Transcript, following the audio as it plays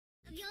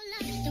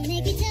Don't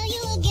make me tell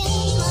you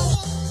again.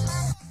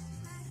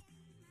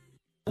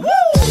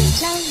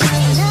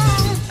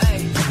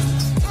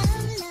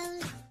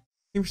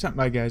 Thank you for stopping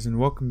by, guys, and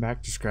welcome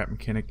back to Scrap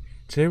Mechanic.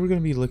 Today we're going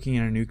to be looking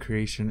at a new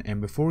creation, and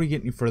before we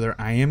get any further,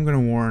 I am going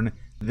to warn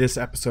this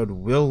episode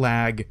will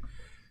lag.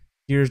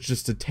 Here's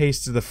just a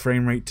taste of the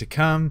frame rate to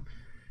come.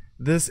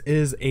 This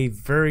is a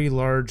very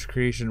large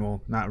creation.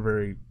 Well, not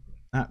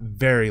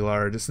very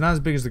large. It's not as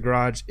big as the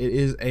garage. It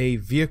is a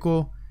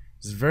vehicle.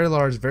 It's very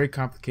large, very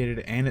complicated,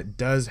 and it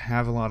does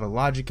have a lot of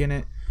logic in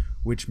it,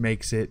 which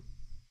makes it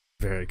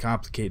very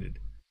complicated.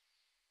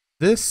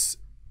 This,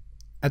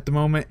 at the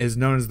moment, is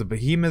known as the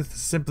Behemoth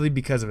simply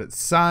because of its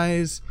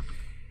size.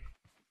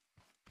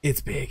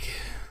 It's big.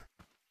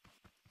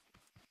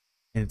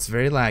 And it's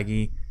very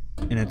laggy,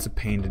 and it's a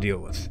pain to deal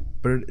with.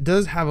 But it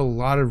does have a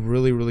lot of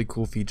really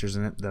cool features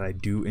in it that I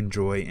do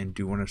enjoy and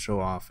do want to show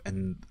off.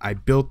 And I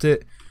built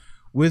it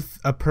with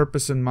a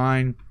purpose in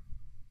mind.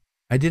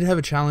 I did have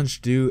a challenge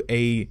to do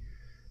a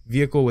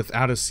vehicle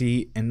without a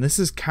seat, and this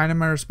is kind of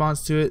my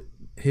response to it.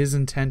 His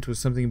intent was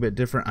something a bit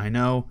different, I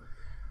know.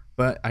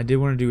 But I did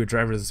want to do a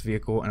driverless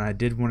vehicle, and I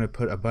did want to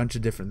put a bunch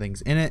of different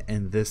things in it,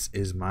 and this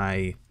is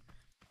my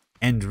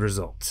end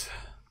result.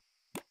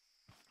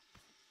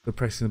 So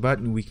pressing the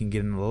button, we can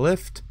get into the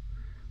lift.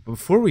 But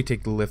before we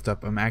take the lift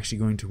up, I'm actually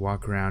going to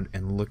walk around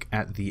and look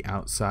at the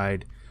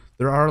outside.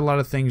 There are a lot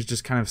of things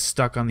just kind of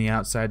stuck on the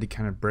outside to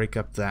kind of break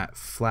up that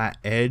flat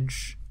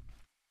edge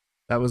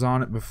that was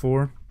on it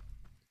before.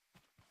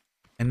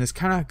 And this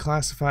kind of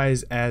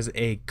classifies as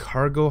a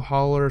cargo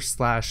hauler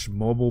 /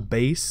 mobile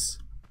base.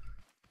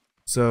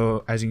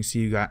 So as you can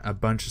see, you got a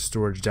bunch of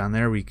storage down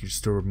there where you can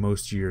store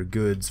most of your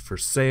goods for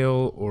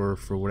sale or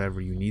for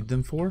whatever you need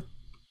them for.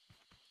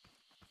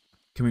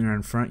 Coming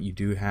around front, you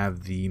do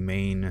have the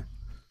main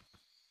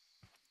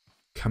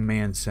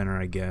command center,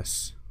 I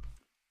guess.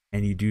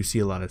 And you do see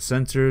a lot of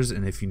sensors,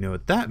 and if you know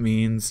what that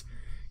means,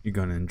 you're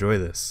going to enjoy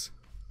this.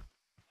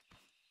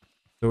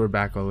 So we're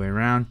back all the way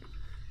around,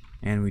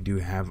 and we do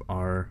have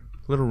our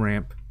little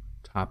ramp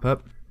top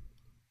up.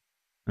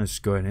 Let's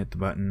just go ahead and hit the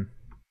button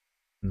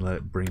and let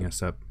it bring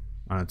us up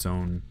on its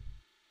own.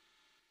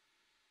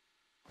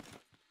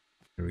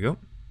 There we go.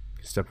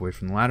 Step away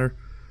from the ladder.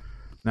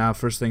 Now,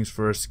 first things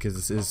first, because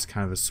this is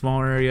kind of a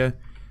small area,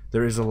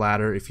 there is a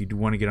ladder if you do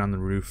want to get on the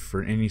roof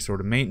for any sort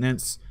of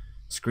maintenance,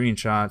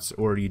 screenshots,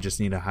 or you just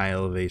need a high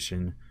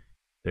elevation.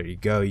 There you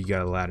go. You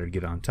got a ladder to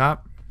get on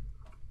top.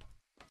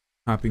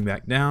 Hopping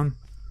back down.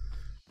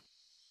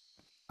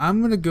 I'm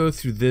going to go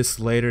through this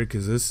later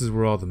because this is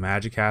where all the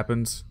magic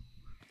happens.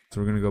 So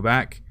we're going to go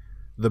back.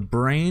 The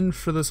brain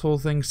for this whole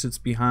thing sits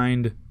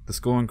behind the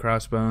skull and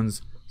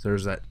crossbones. So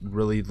there's that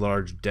really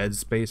large dead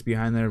space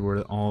behind there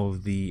where all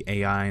of the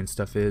AI and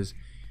stuff is.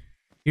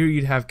 Here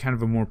you'd have kind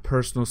of a more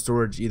personal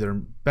storage, either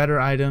better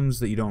items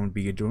that you don't want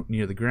to be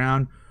near the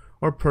ground,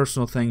 or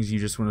personal things you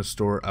just want to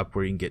store up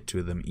where you can get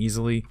to them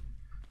easily.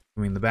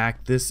 In the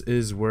back, this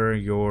is where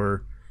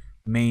your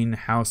main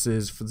house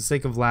is. For the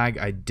sake of lag,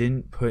 I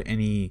didn't put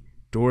any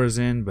doors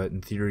in, but in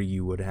theory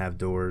you would have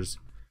doors.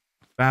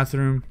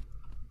 Bathroom.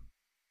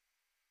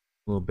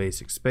 Little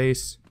basic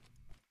space.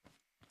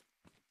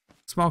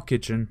 Small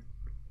kitchen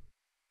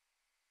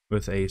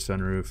with a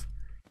sunroof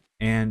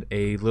and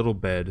a little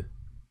bed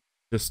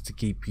just to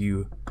keep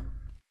you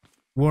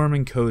warm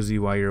and cozy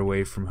while you're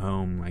away from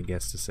home, I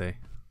guess to say.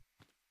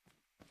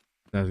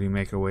 As we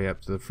make our way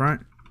up to the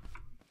front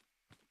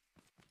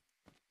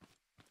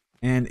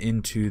and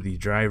into the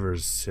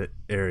driver's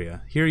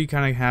area. Here you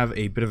kind of have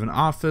a bit of an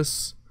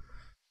office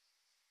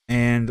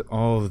and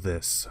all of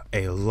this.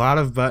 A lot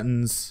of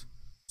buttons,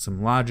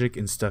 some logic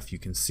and stuff you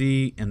can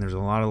see, and there's a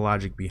lot of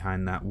logic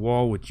behind that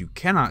wall which you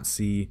cannot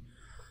see,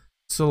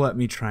 so let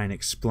me try and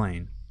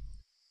explain.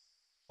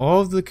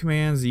 All of the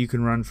commands that you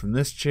can run from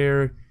this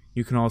chair,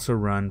 you can also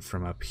run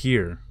from up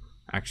here.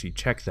 Actually,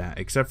 check that,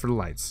 except for the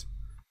lights.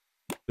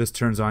 This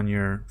turns on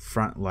your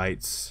front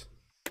lights,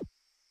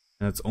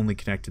 and it's only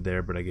connected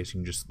there, but I guess you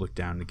can just look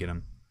down to get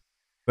them.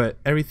 But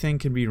everything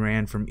can be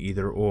ran from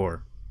either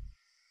or.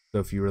 So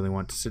if you really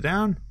want to sit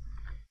down,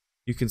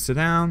 you can sit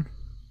down.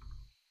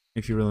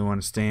 If you really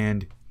want to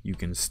stand, you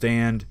can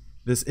stand.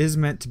 This is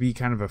meant to be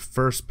kind of a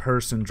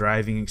first-person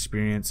driving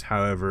experience.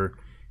 However,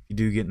 if you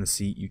do get in the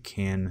seat, you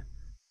can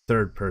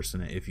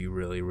third-person it if you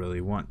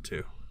really want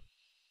to.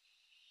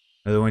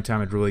 Now, the only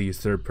time I'd really use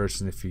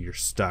third-person if you're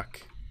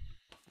stuck.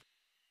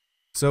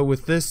 So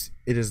with this,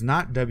 it is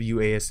not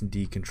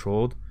WASD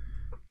controlled.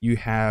 You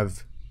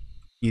have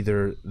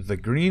either the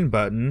green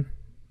button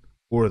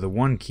or the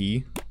 1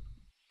 key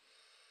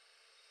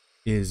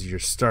is your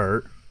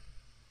start.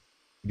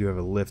 You do have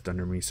a lift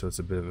under me, so it's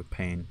a bit of a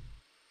pain.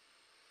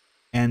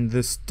 And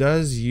this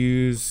does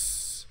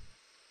use...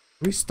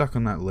 Are we stuck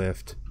on that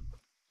lift?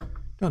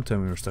 Don't tell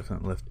me we're stuck on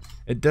that lift.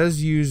 It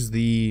does use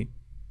the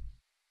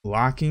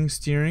locking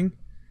steering.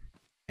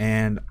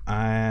 And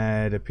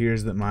it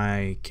appears that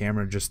my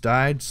camera just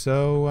died,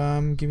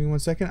 so give me 1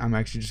 second. I'm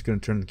actually just going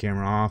to turn the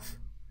camera off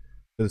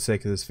for the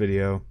sake of this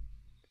video.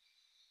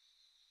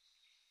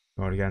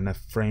 Already got enough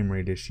frame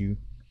rate issue.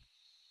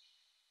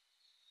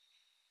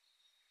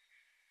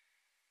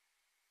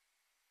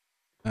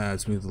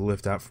 Let's move the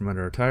lift out from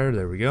under our tire.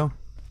 There we go.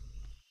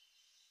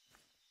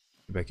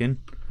 Get back in.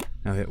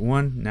 Now hit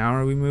 1. Now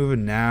are we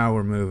moving? Now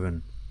we're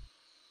moving.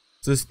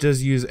 So this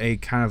does use a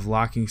kind of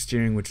locking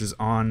steering, which is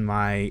on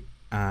my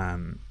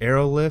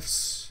aero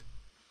lifts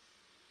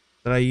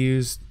that I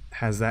used.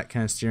 Has that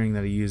kind of steering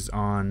that I used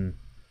on.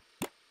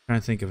 I'm trying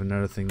to think of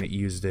another thing that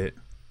used it.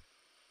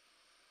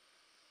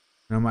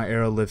 I know my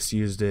aero lifts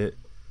used it,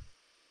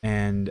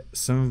 and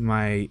some of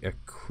my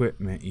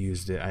equipment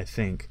used it, I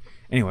think.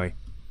 Anyway,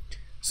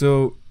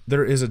 so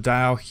there is a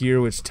dial here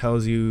which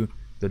tells you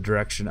the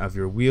direction of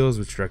your wheels,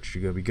 which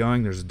direction you're going to be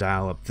going. There's a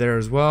dial up there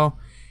as well.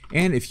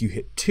 And if you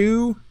hit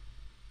 2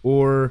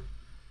 or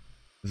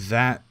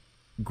that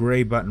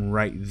gray button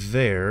right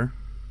there,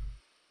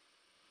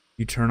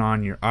 you turn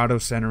on your auto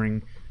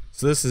centering.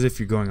 So this is if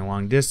you're going a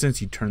long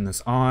distance, you turn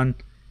this on,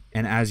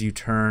 and as you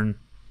turn,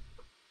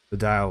 the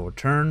dial will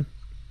turn.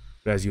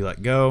 But as you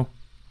let go,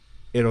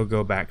 it'll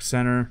go back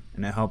center,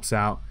 and it helps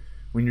out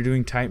when you're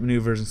doing tight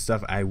maneuvers and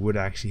stuff. I would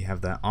actually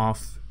have that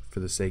off for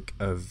the sake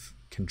of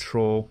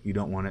control. You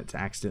don't want it to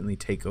accidentally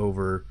take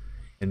over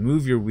and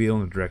move your wheel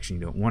in the direction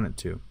you don't want it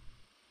to.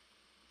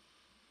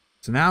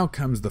 So now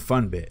comes the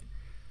fun bit.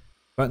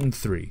 Button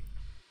 3.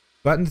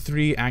 Button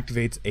 3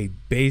 activates a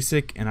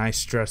basic, and I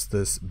stress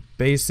this,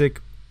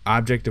 basic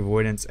object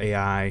avoidance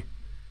AI.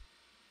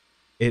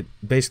 It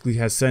basically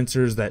has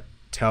sensors that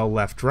tell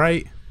left,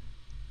 right,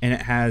 and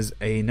it has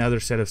another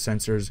set of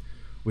sensors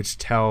which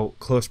tell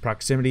close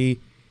proximity.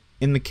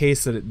 In the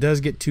case that it does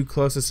get too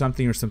close to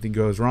something or something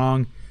goes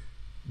wrong,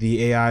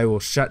 the AI will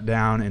shut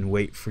down and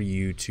wait for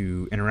you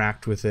to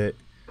interact with it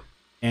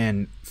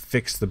and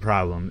fix the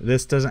problem.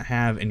 This doesn't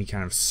have any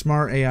kind of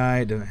smart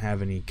AI, it doesn't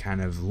have any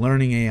kind of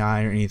learning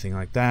AI or anything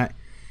like that.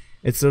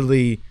 It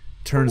literally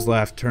turns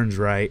left, turns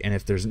right, and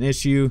if there's an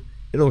issue,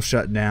 it'll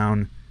shut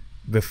down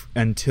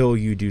until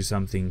you do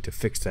something to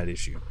fix that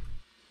issue.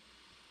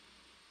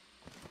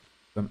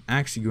 So I'm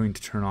actually going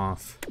to turn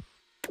off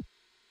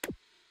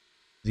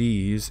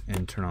these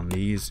and turn on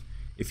these.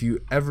 If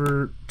you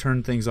ever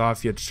turn things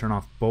off, you have to turn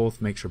off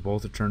both, make sure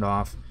both are turned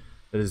off.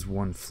 That is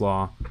one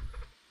flaw.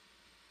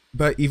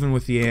 But even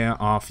with the AI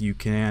off, you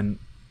can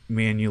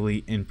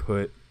manually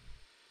input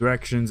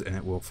directions and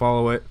it will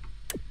follow it.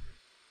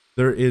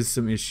 There is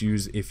some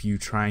issues if you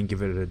try and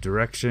give it a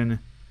direction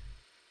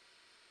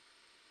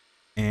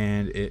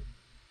and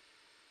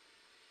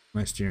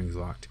my steering is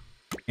locked,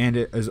 and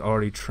it is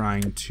already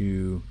trying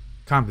to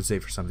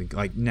compensate for something.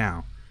 Like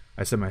now,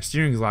 I said my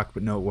steering is locked,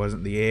 but no, it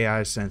wasn't. The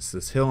AI sensed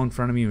this hill in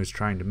front of me and was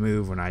trying to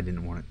move when I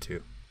didn't want it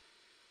to.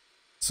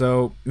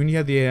 So when you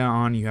have the AI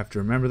on, you have to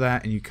remember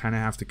that, and you kind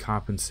of have to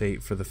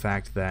compensate for the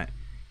fact that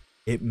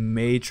it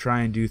may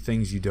try and do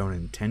things you don't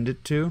intend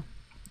it to,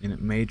 and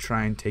it may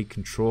try and take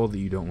control that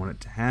you don't want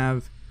it to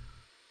have.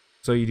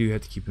 So you do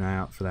have to keep an eye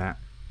out for that.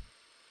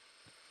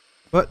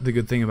 But the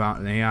good thing about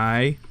an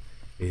AI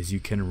is you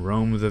can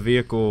roam the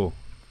vehicle.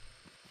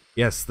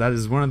 Yes, that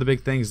is one of the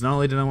big things. Not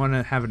only did I want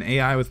to have an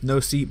AI with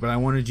no seat, but I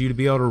wanted you to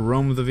be able to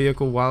roam the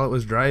vehicle while it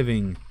was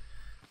driving.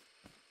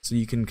 So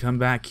you can come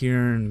back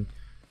here and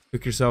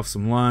cook yourself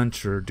some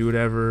lunch or do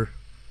whatever.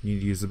 You need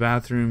to use the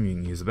bathroom, you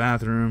can use the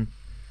bathroom.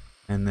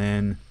 And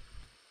then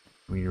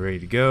when you're ready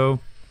to go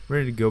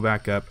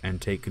back up and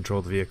take control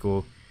of the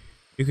vehicle,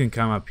 you can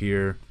come up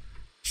here,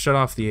 shut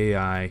off the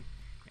AI,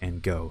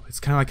 and go.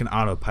 It's kind of like an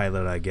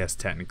autopilot, I guess,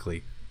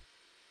 technically.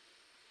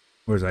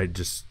 Whereas I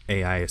just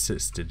AI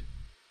assisted.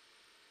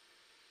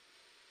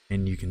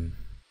 And you can,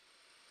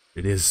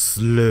 it is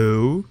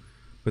slow,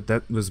 but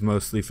that was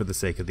mostly for the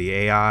sake of the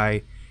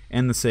AI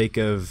and the sake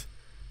of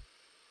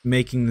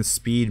making the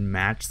speed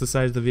match the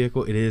size of the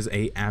vehicle. It is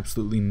a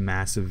absolutely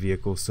massive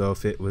vehicle, so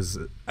if it was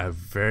a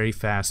very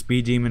fast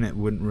speed demon, it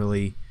wouldn't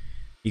really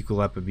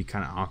equal up. It'd be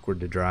kind of awkward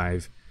to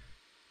drive,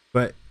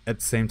 but at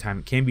the same time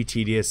it can be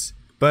tedious,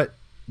 but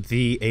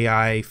the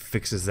AI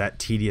fixes that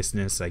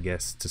tediousness, I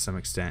guess, to some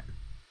extent.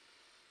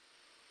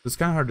 So it's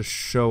kind of hard to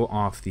show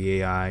off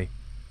the AI,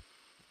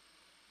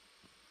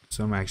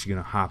 so I'm actually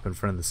going to hop in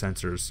front of the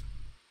sensors.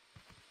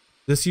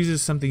 This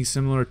uses something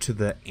similar to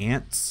the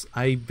ants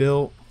I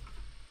built.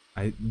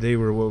 They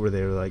were, what were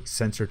they? Like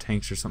sensor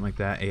tanks or something like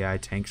that, AI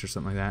tanks or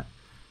something like that.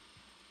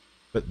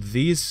 But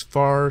these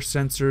far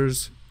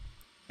sensors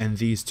and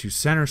these two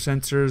center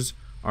sensors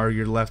are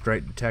your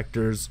left-right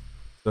detectors.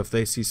 So if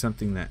they see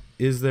something that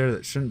is there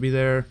that shouldn't be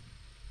there,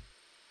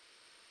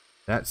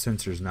 that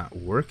sensor's not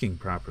working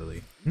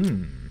properly.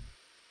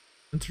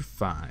 Sensor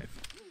 5.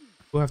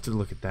 We'll have to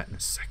look at that in a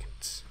second.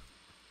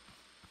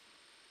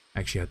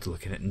 Actually, I have to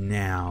look at it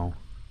now.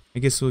 I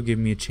guess it'll give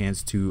me a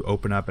chance to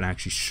open up and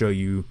actually show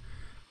you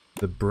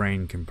the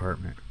brain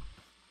compartment.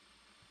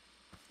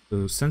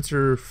 So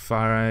sensor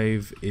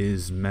 5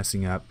 is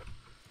messing up.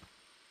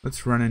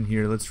 Let's run in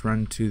here. Let's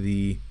run to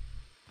the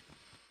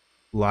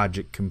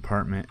logic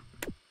compartment.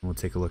 We'll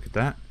take a look at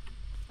that.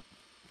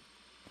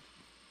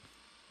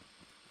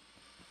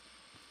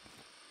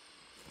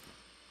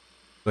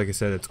 Like I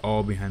said, it's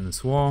all behind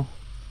this wall.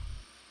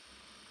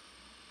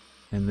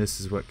 And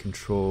this is what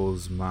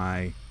controls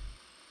my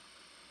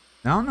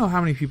Now, I don't know how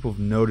many people have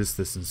noticed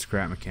this in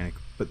Scrap Mechanic,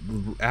 but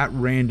at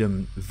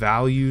random,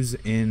 values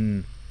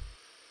in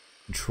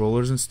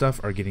controllers and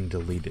stuff are getting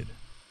deleted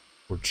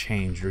or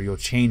changed, or you'll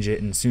change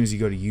it, and as soon as you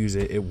go to use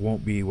it, it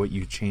won't be what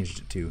you changed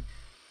it to.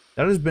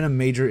 That has been a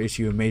major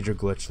issue, a major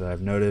glitch that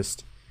I've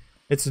noticed.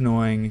 It's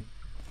annoying,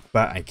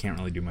 but I can't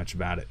really do much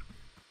about it.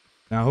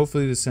 Now,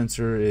 hopefully the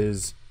sensor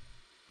is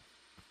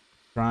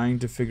trying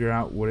to figure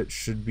out what it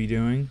should be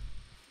doing.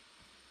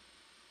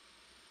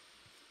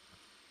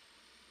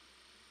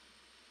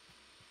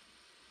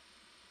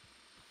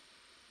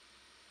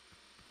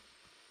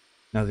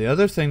 Now, the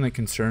other thing that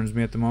concerns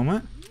me at the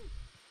moment,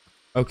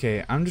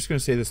 okay, I'm just going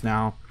to say this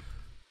now.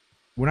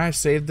 When I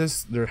saved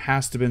this, there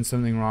has to have been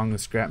something wrong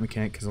with Scrap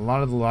Mechanic, because a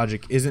lot of the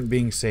logic isn't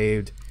being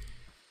saved,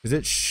 because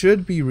it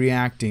should be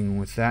reacting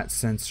with that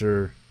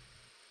sensor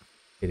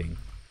hitting.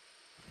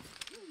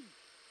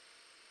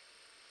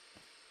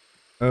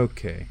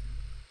 Okay.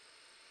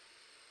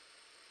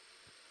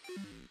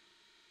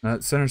 Now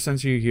that center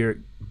sensor, you hear it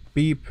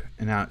beep,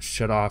 and now it's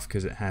shut off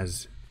because it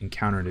has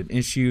encountered an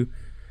issue.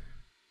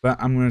 But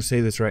I'm going to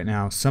say this right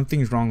now.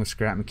 Something's wrong with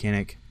Scrap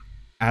Mechanic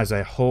as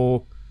a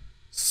whole.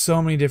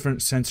 So many different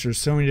sensors,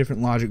 so many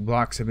different logic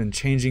blocks have been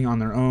changing on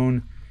their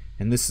own.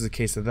 And this is a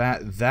case of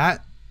that.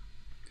 That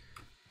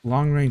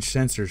long-range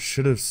sensor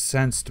should have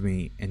sensed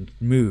me and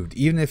moved.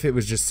 Even if it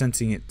was just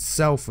sensing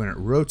itself when it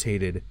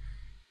rotated, it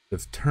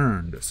would have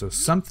turned. So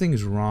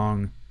something's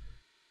wrong.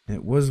 And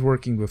it was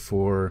working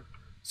before.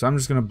 So I'm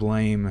just going to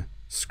blame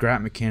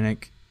Scrap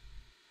Mechanic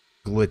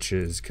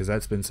glitches, because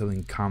that's been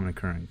something common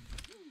occurring.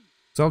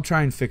 So I'll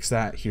try and fix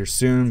that here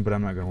soon, but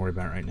I'm not going to worry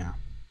about it right now.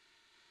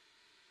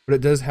 But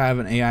it does have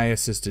an AI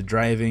assisted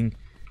driving,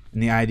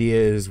 and the idea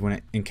is when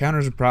it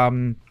encounters a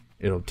problem,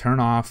 it'll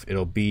turn off,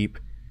 it'll beep,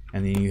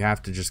 and then you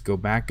have to just go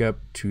back up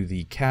to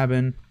the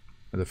cabin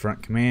or the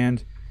front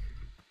command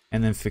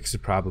and then fix the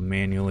problem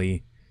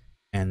manually,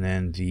 and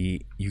then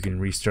you can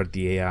restart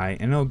the AI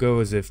and it'll go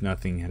as if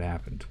nothing had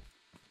happened.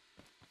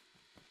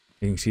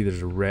 You can see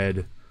there's a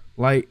red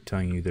light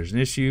telling you there's an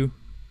issue.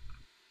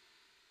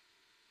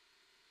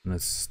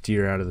 Let's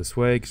steer out of this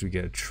way because we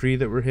got a tree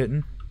that we're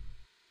hitting.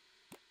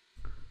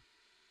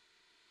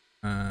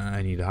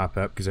 I need to hop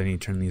up because I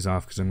need to turn these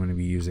off because I'm going to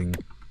be using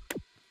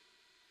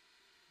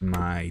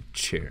my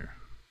chair.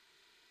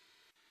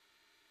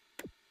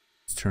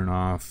 Let's turn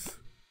off.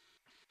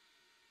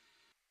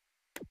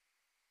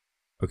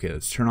 Okay,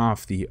 let's turn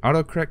off the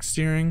autocorrect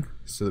steering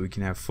so that we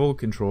can have full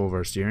control of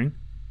our steering.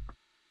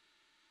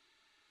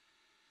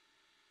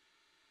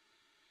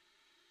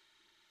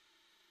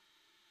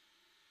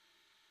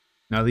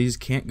 Now these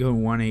can't go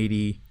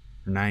 180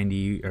 or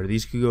 90, or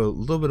these could go a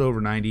little bit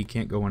over 90,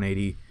 can't go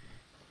 180.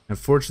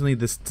 Unfortunately,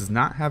 this does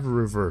not have a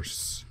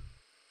reverse,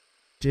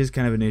 which is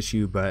kind of an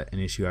issue, but an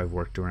issue I've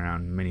worked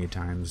around many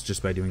times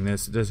just by doing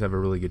this. It does have a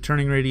really good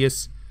turning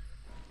radius,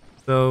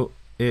 so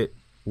it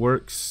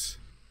works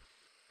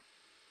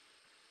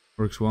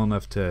well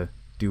enough to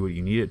do what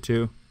you need it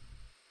to.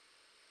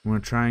 I'm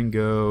going to try and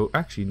go,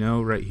 actually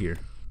no, right here.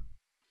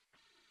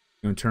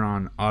 I'm going to turn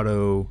on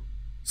auto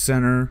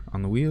center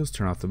on the wheels,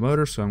 turn off the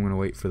motor, so I'm going to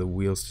wait for the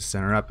wheels to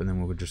center up and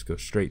then we'll just go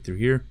straight through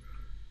here.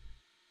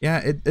 Yeah,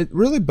 it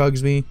really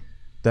bugs me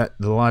that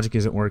the logic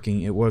isn't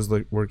working. It was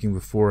working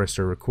before I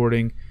started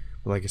recording,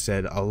 but like I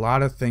said, a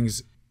lot of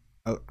things,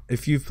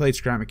 if you've played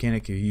Scrap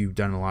Mechanic, you've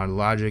done a lot of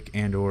logic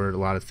and or a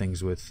lot of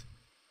things with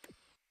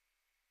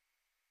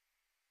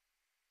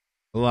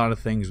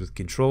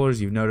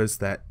controllers, you've noticed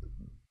that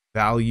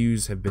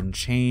values have been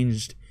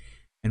changed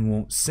and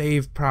won't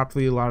save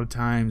properly a lot of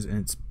times, and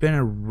it's been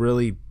a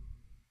really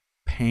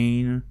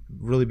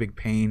big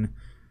pain.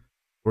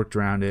 Worked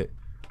around it.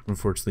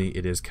 Unfortunately,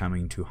 it is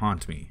coming to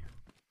haunt me.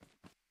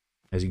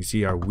 As you can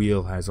see, our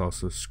wheel has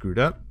also screwed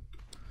up.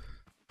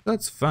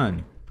 That's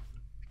fun.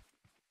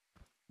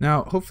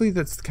 Now, hopefully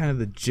that's kind of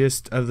the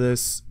gist of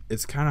this.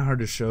 It's kind of hard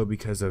to show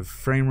because of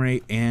frame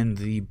rate and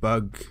the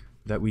bug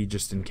that we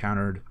just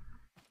encountered.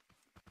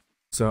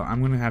 So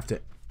I'm going to have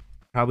to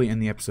probably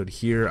end the episode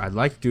here. I'd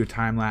like to do a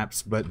time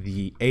lapse, but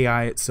the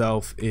AI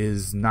itself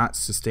is not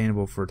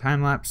sustainable for a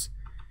time lapse.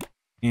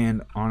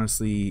 And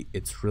honestly,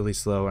 it's really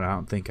slow, and I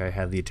don't think I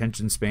have the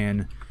attention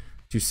span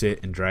to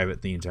sit and drive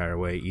it the entire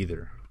way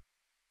either.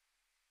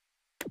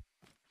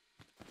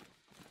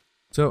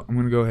 So I'm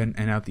going to go ahead and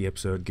end out the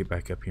episode, get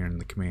back up here in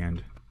the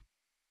command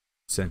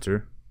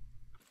center.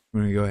 I'm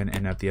going to go ahead and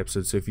end out the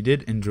episode. So if you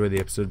did enjoy the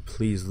episode,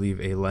 please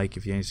leave a like.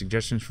 If you have any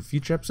suggestions for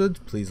future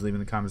episodes, please leave in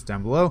the comments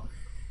down below.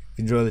 If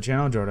you enjoy the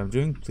channel, enjoy what I'm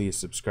doing, please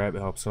subscribe.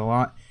 It helps a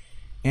lot.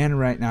 And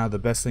right now, the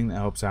best thing that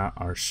helps out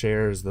are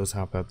shares. Those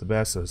help out the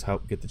best. Those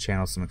help get the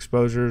channel some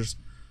exposures.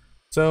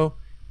 So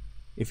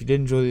if you did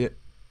enjoy it,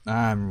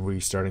 I'm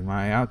restarting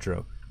my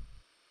outro.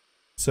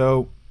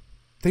 So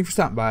thanks for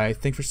stopping by.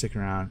 Thanks for sticking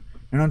around.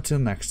 And until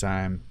next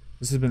time,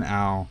 this has been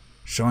Al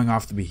showing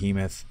off the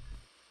Behemoth.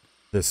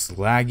 This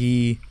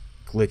laggy,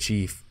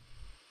 glitchy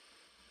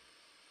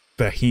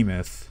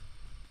Behemoth.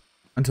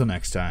 Until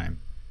next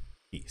time,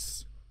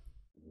 peace.